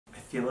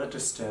feel a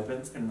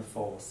disturbance in the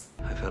force.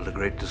 I felt a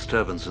great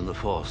disturbance in the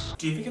force.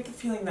 Do you ever get the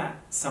feeling that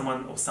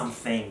someone or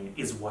something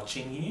is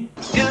watching you?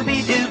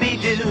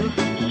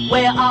 Scooby-Dooby-Doo,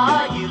 where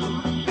are you?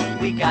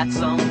 We got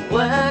some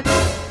work.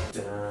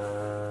 Dun,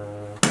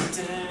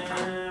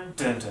 dun, dun,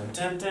 dun,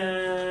 dun,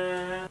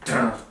 dun,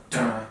 dun,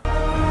 dun.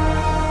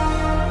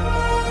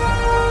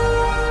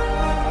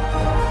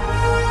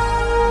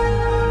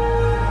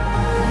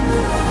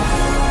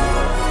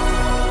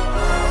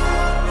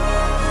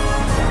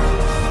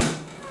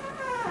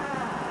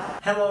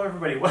 Hello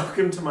everybody,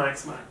 welcome to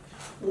Mike's Mike.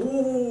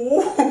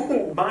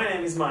 Ooh, my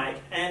name is Mike,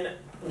 and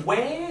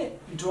where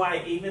do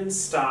I even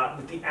start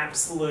with the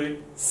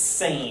absolute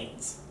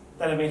scenes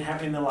that have been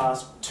happening the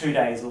last 2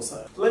 days or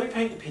so? Let me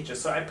paint the picture.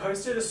 So I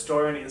posted a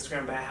story on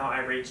Instagram about how I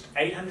reached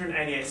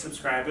 888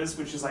 subscribers,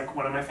 which is like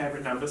one of my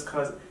favorite numbers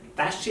because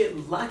that shit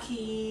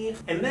lucky.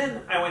 And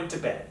then I went to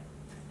bed,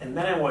 and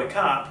then I woke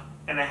up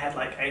and I had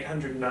like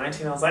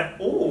 890, and I was like,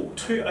 ooh,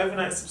 2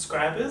 overnight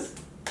subscribers?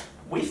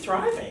 We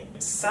thriving.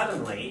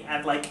 Suddenly,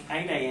 at like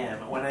 8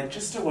 AM, when I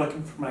just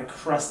awoken from my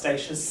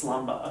crustaceous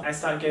slumber, I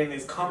started getting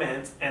these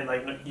comments and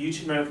like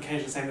YouTube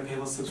notifications saying that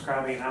people are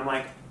subscribing, and I'm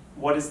like,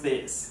 what is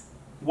this?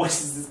 What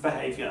is this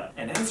behavior?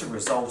 And as a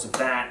result of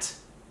that,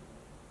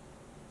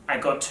 I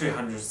got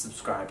 200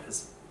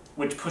 subscribers,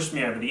 which pushed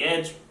me over the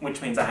edge, which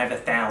means I have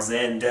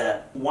 1,000.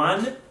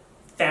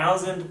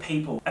 1,000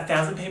 people.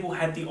 1,000 people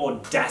had the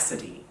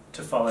audacity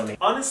to follow me.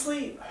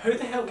 Honestly, who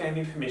the hell gave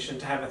me permission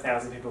to have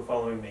 1,000 people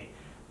following me?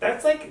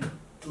 That's like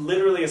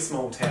literally a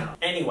small town.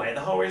 Anyway,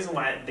 the whole reason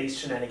why these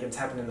shenanigans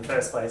happened in the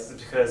first place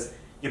is because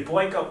your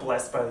boy got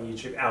blessed by the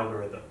YouTube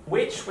algorithm,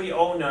 which we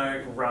all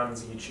know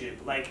runs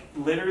YouTube. Like,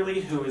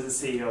 literally, who is the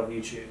CEO of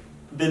YouTube?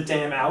 The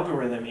damn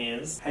algorithm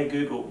is. Hey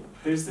Google,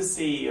 who's the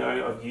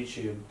CEO of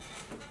YouTube?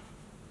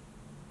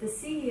 The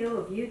CEO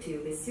of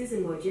YouTube is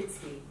Susan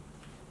Wojcicki.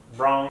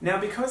 Wrong. Now,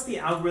 because the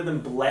algorithm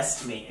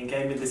blessed me and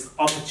gave me this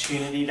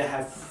opportunity to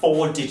have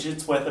 4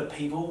 digits worth of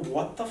people,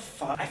 what the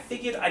fuck? I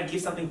figured I'd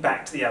give something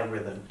back to the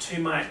algorithm,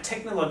 to my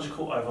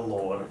technological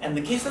overlord. And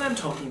the gift that I'm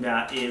talking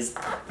about is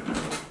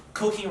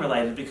cooking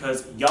related,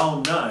 because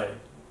y'all know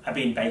I've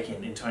been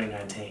baking in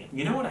 2019.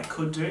 You know what I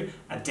could do?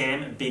 A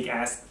damn big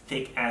ass,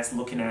 thick ass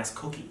looking ass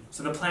cookie.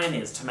 So the plan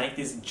is to make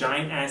this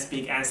giant ass,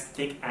 big ass,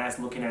 thick ass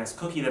looking ass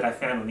cookie that I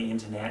found on the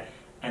internet,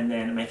 and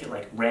then make it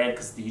like red,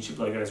 because the YouTube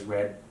logo is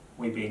red.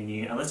 We being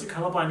new. Unless you're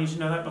colorblind, you should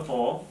know that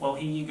before. Well,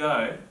 here you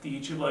go. The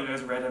YouTube logo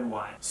is red and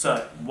white.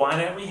 So, why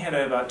don't we head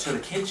over to the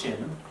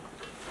kitchen?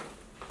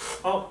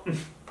 Oh,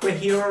 we're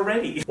here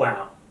already.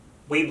 Wow.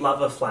 We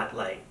love a flat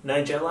lay.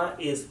 Nigella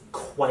is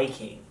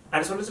quaking. I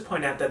just wanted to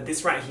point out that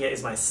this right here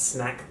is my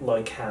snack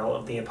locale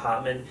of the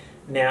apartment.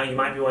 Now, you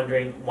might be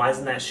wondering, why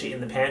isn't that shit in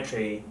the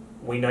pantry?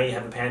 We know you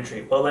have a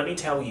pantry. Well, let me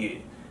tell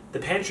you. The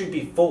pantry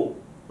be full,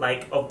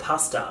 like, of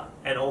pasta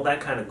and all that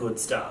kind of good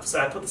stuff. So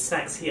I put the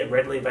snacks here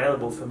readily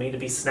available for me to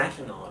be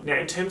snacking on. Now,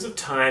 in terms of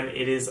time,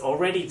 it is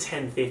already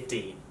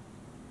 10:50.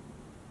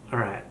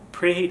 Alright,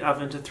 preheat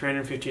oven to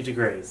 350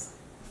 degrees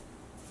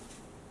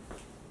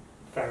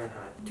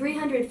Fahrenheit.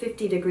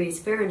 350 degrees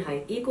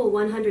Fahrenheit equal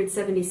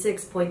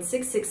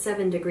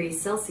 176.667 degrees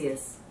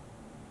Celsius.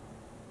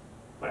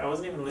 Wait, I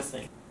wasn't even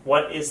listening.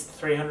 What is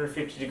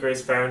 350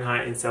 degrees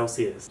Fahrenheit in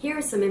Celsius? Here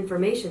is some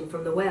information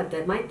from the web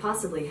that might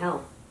possibly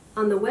help.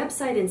 On the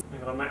website in... Oh my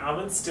god, my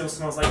oven still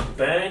smells like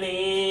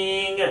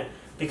burning!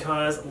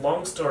 Because,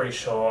 long story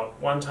short,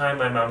 one time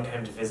my mum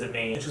came to visit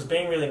me, and she was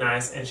being really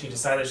nice, and she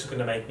decided she was going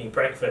to make me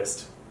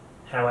breakfast.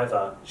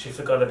 However, she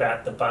forgot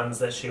about the buns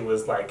that she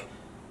was, like,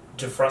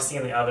 defrosting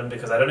in the oven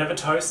because I don't have a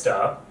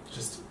toaster.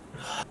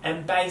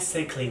 And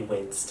basically,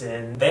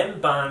 Winston, them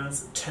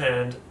buns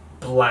turned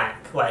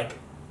black. Like,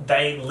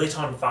 they lit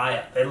on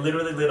fire. They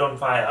literally lit on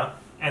fire.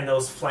 And there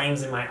was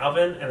flames in my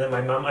oven, and then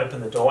my mum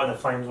opened the door and the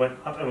flames went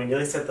up and we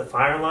nearly set the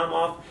fire alarm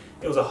off.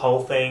 It was a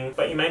whole thing.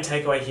 But your main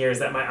takeaway here is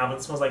that my oven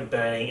smells like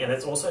burning, and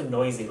it's also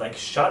noisy. Like,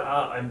 shut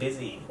up, I'm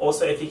busy.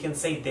 Also, if you can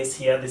see this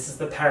here, this is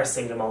the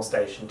paracetamol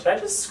station. Did I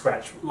just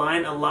scratch?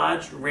 Line a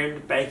large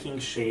rimmed baking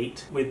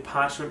sheet with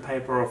parchment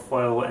paper or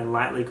foil and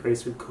lightly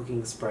grease with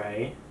cooking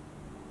spray.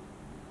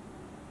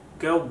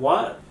 Girl,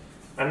 what?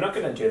 I'm not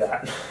going to do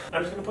that.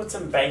 I'm just going to put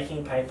some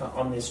baking paper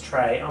on this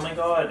tray. Oh my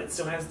god, it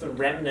still has the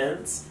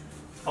remnants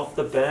of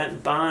the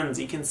burnt buns.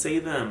 You can see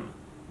them.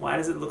 Why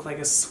does it look like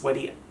a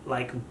sweaty,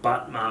 like,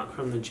 butt mark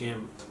from the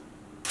gym?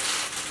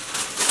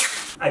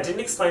 I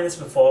didn't explain this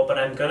before, but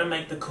I'm gonna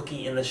make the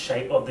cookie in the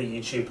shape of the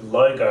YouTube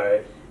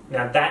logo.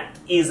 Now that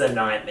is a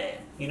nightmare.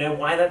 You know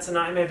why that's a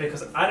nightmare?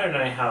 Because I don't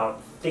know how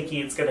thicky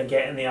it's gonna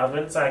get in the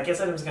oven, so I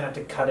guess I'm just gonna have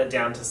to cut it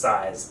down to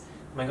size.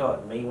 Oh my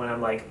god, me when I'm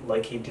like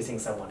low-key dissing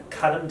someone.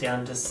 Cut them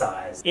down to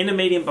size. In a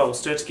medium bowl,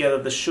 stir together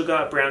the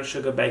sugar, brown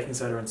sugar, baking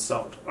soda and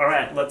salt.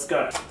 Alright, let's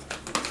go.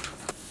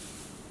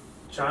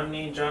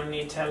 Johnny,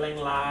 Johnny telling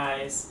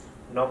lies.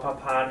 No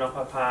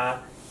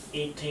papa,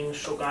 eating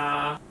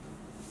sugar.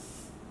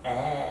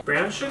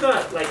 Brown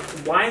sugar, like,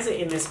 why is it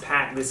in this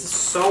pack? This is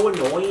so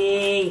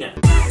annoying.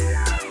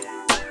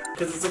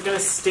 Because it's gonna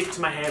stick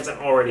to my hands. I'm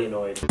already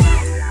annoyed.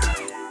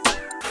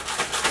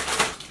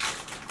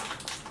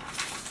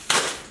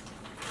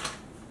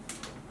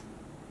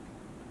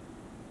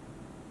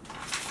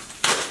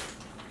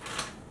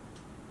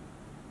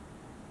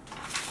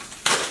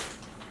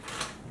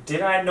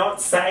 Did I not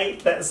say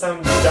that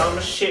some dumb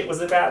shit was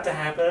about to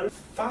happen?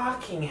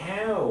 Fucking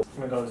hell.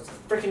 Oh my god, there's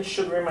freaking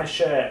sugar in my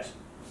shirt.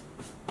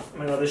 Oh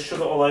my god, there's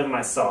sugar all over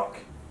my sock.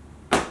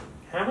 How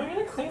am I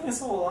going to clean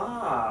this all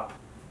up?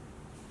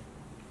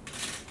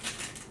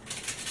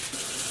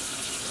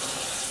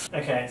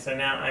 Okay, so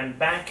now I'm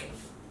back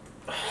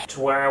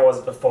to where I was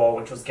before,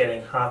 which was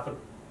getting half a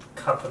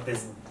cup of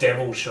this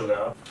devil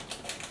sugar.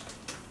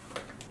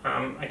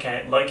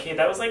 Okay, low-key,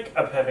 that was like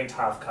a perfect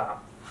half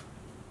cup.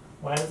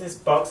 Why does this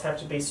box have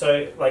to be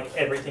so, like,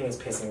 everything is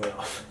pissing me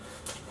off?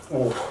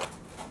 Ooh.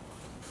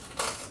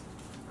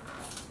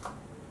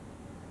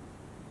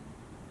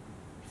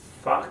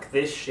 Fuck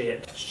this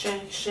shit.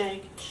 Shake,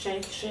 shake,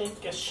 shake,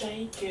 shake,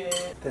 shake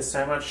it. There's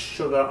so much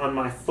sugar on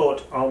my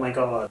foot, oh my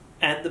god.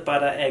 Add the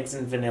butter, eggs,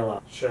 and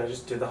vanilla. Should I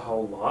just do the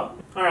whole lot?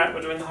 Alright,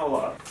 we're doing the whole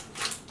lot.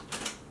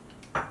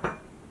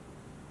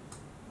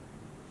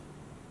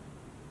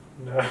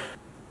 No.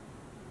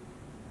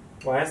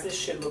 Why does this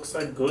shit look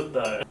so good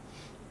though?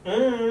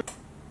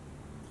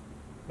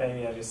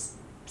 Maybe I just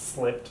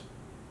slipped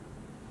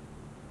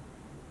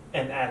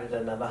and added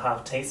another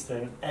half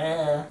teaspoon.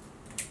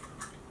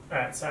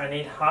 Alright, so I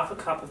need half a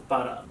cup of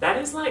butter.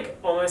 That is like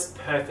almost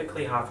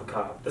perfectly half a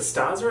cup. The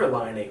stars are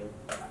aligning.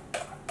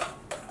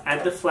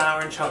 Add the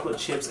flour and chocolate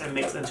chips and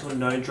mix until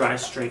no dry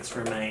streaks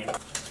remain.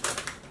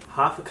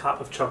 Half a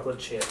cup of chocolate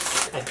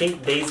chips. I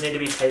think these need to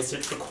be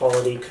tasted for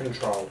quality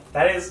control.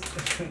 That is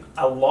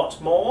a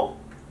lot more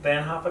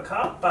than half a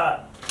cup,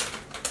 but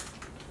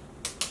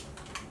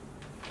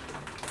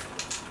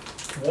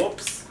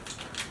whoops.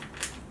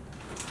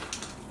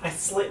 I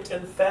slipped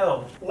and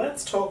fell.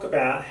 Let's talk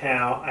about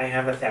how I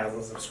have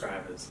 1,000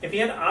 subscribers. If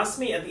you had asked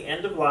me at the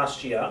end of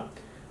last year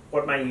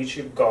what my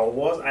YouTube goal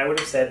was, I would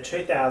have said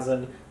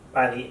 2,000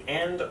 by the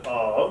end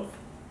of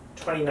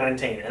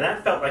 2019, and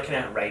that felt like an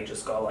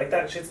outrageous goal. Like,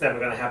 that shit's never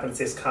gonna happen,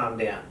 sis, calm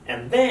down.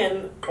 And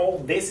then all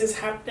this is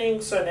happening,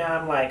 so now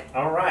I'm like,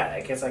 alright, I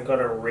guess I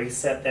gotta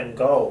reset them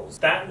goals.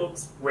 That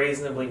looks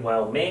reasonably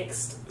well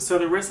mixed. So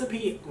the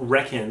recipe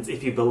reckons,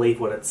 if you believe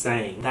what it's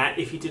saying, that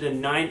if you did a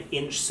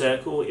 9-inch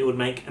circle, it would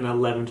make an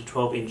 11 to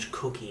 12-inch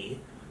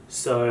cookie.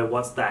 So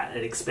what's that?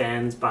 It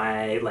expands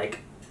by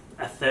like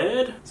a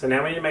third? So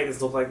now we need to make this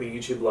look like the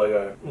YouTube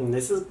logo. And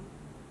this is...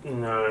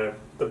 no,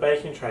 the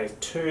baking tray is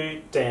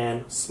too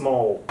damn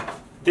small.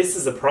 This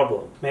is a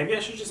problem. Maybe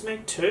I should just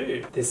make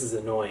 2. This is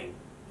annoying.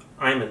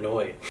 I'm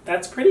annoyed.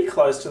 That's pretty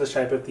close to the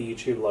shape of the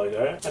YouTube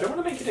logo. I don't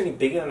want to make it any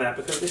bigger than that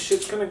because this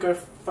shit's gonna go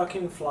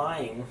fucking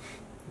flying.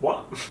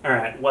 What?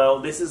 Alright, well,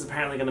 this is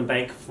apparently gonna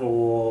bake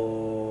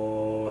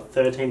for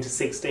 13 to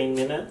 16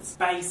 minutes.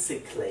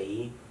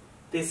 Basically,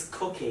 this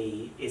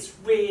cookie is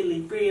really,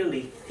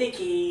 really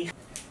thicky.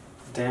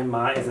 Damn,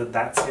 Ma, is it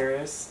that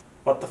serious?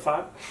 What the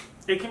fuck?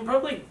 It can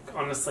probably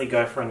honestly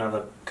go for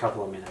another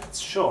couple of minutes.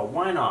 Sure,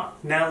 why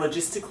not? Now,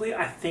 logistically,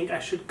 I think I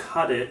should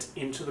cut it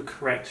into the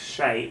correct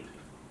shape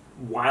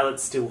while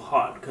it's still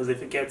hot, because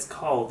if it gets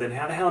cold, then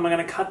how the hell am I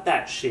going to cut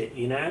that shit,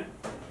 you know?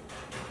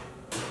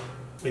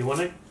 We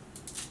want to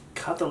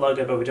cut the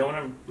logo, but we don't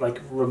want to,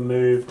 like,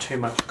 remove too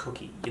much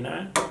cookie, you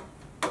know?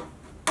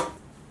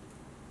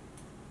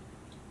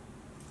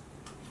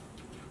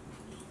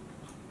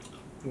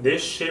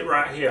 This shit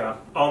right here,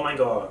 oh my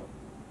god,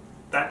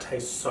 that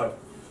tastes so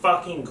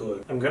fucking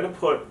good. I'm gonna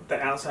put the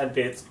outside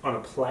bits on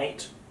a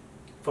plate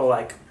for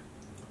like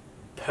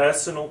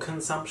personal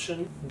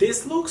consumption.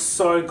 This looks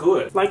so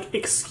good. Like,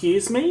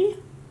 excuse me?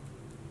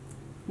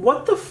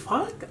 What the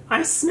fuck?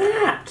 I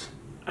snapped.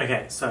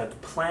 Okay, so the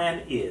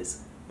plan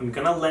is I'm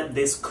gonna let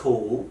this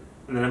cool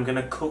and then I'm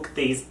gonna cook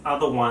these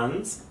other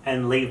ones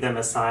and leave them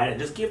aside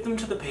and just give them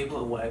to the people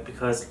at work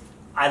because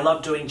I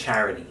love doing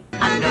charity.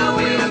 I know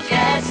we'll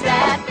catch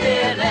that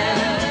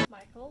feeling.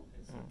 Michael,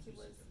 he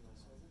was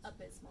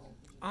abysmal.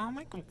 Oh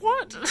my god,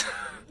 what?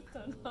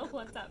 Don't know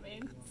what that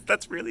means.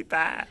 That's really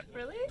bad.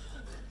 Really?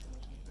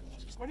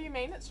 What do you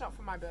mean it's not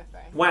for my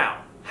birthday?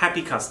 Wow,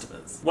 happy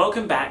customers.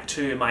 Welcome back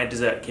to my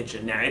dessert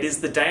kitchen. Now, it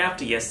is the day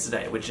after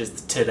yesterday, which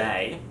is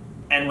today,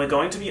 and we're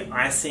going to be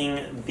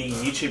icing the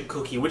YouTube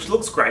cookie, which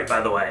looks great, by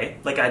the way.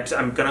 Like,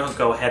 I'm gonna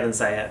go ahead and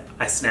say it.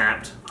 I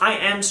snapped. I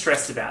am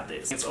stressed about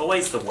this. It's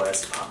always the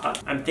worst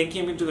part. I'm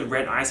thinking I'm gonna do the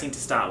red icing to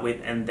start with,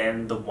 and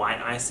then the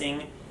white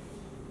icing.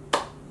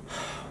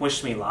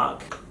 Wish me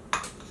luck.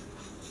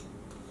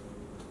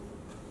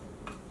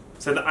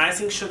 So the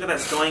icing sugar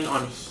that's going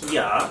on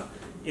here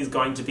is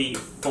going to be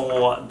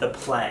for the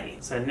play.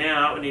 So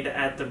now we need to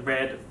add the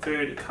red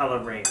food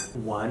coloring.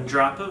 1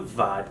 drop of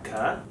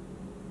vodka.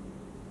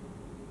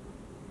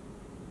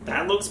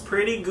 That looks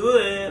pretty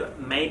good.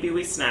 Maybe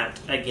we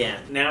snapped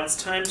again. Now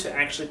it's time to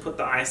actually put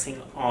the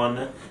icing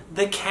on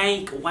the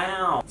cake.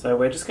 Wow. So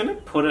we're just gonna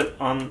put it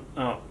on,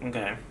 oh,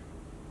 okay.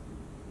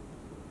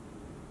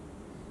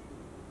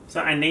 So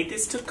I need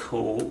this to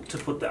cool to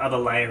put the other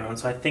layer on,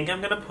 so I think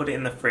I'm gonna put it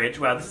in the fridge.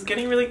 Wow, this is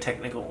getting really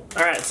technical.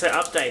 Alright, so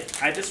update.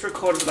 I just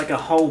recorded like a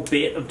whole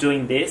bit of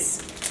doing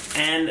this,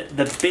 and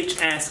the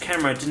bitch-ass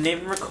camera didn't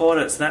even record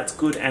it, so that's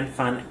good and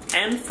fun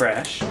and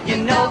fresh. You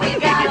know we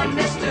got a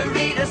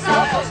mystery to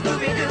solve, so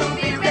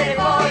Scooby-Doo, be ready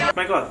for your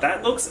My god,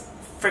 that looks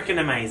freaking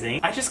amazing.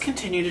 I just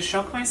continue to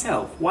shock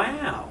myself.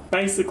 Wow.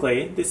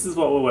 Basically, this is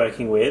what we're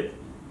working with.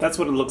 That's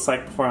what it looks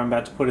like before I'm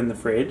about to put in the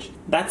fridge.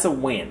 That's a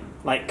win.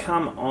 Like,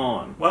 come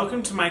on.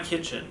 Welcome to my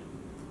kitchen.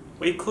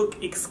 We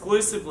cook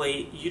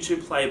exclusively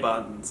YouTube play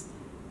buttons.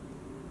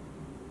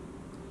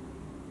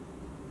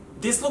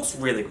 This looks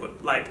really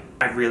good. Like,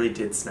 I really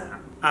did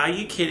snap. Are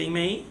you kidding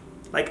me?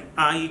 Like,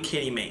 are you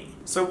kidding me?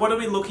 So what are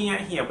we looking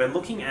at here? We're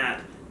looking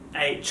at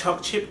a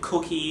choc chip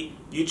cookie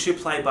YouTube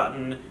play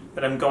button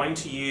that I'm going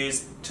to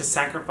use to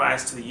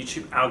sacrifice to the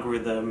YouTube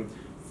algorithm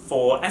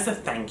for, as a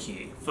thank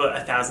you for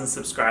 1,000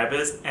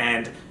 subscribers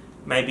and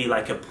maybe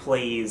like a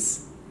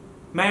please,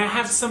 may I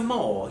have some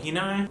more, you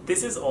know?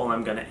 This is all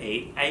I'm gonna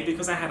eat. A,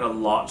 because I had a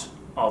lot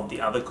of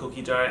the other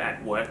cookie dough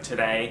at work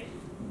today.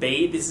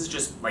 B, this is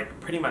just like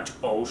pretty much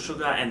all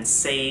sugar. And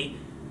C,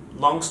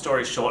 long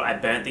story short, I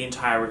burnt the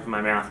entire roof of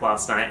my mouth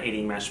last night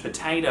eating mashed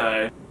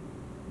potato.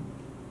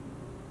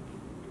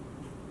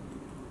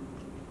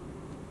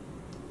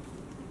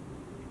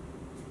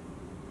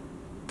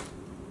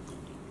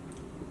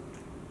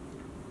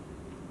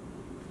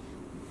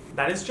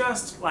 That is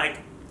just like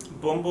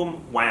boom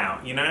boom wow,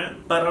 you know?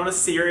 But on a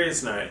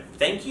serious note,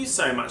 thank you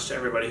so much to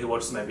everybody who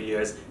watches my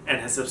videos and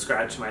has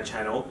subscribed to my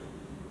channel.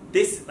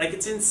 This, like,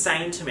 it's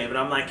insane to me, but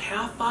I'm like,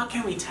 how far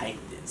can we take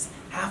this?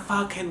 How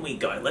far can we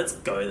go? Let's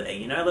go there,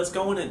 you know? Let's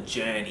go on a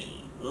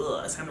journey.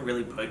 Ugh, it's kind of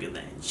really poking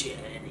that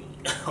journey.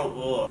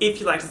 If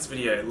you liked this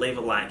video, leave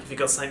a like. If you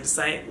got something to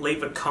say,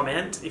 leave a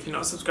comment. If you're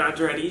not subscribed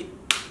already,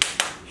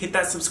 hit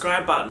that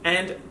subscribe button.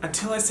 And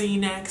until I see you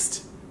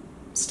next,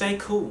 stay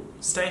cool,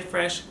 stay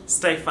fresh,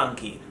 stay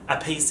funky. A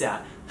peace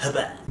out.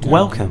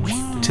 Welcome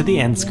to the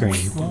end screen.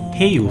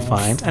 Here you will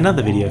find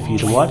another video for you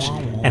to watch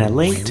and a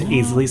link to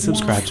easily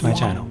subscribe to my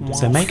channel.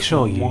 So make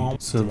sure you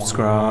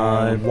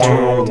subscribe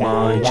to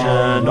my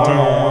channel.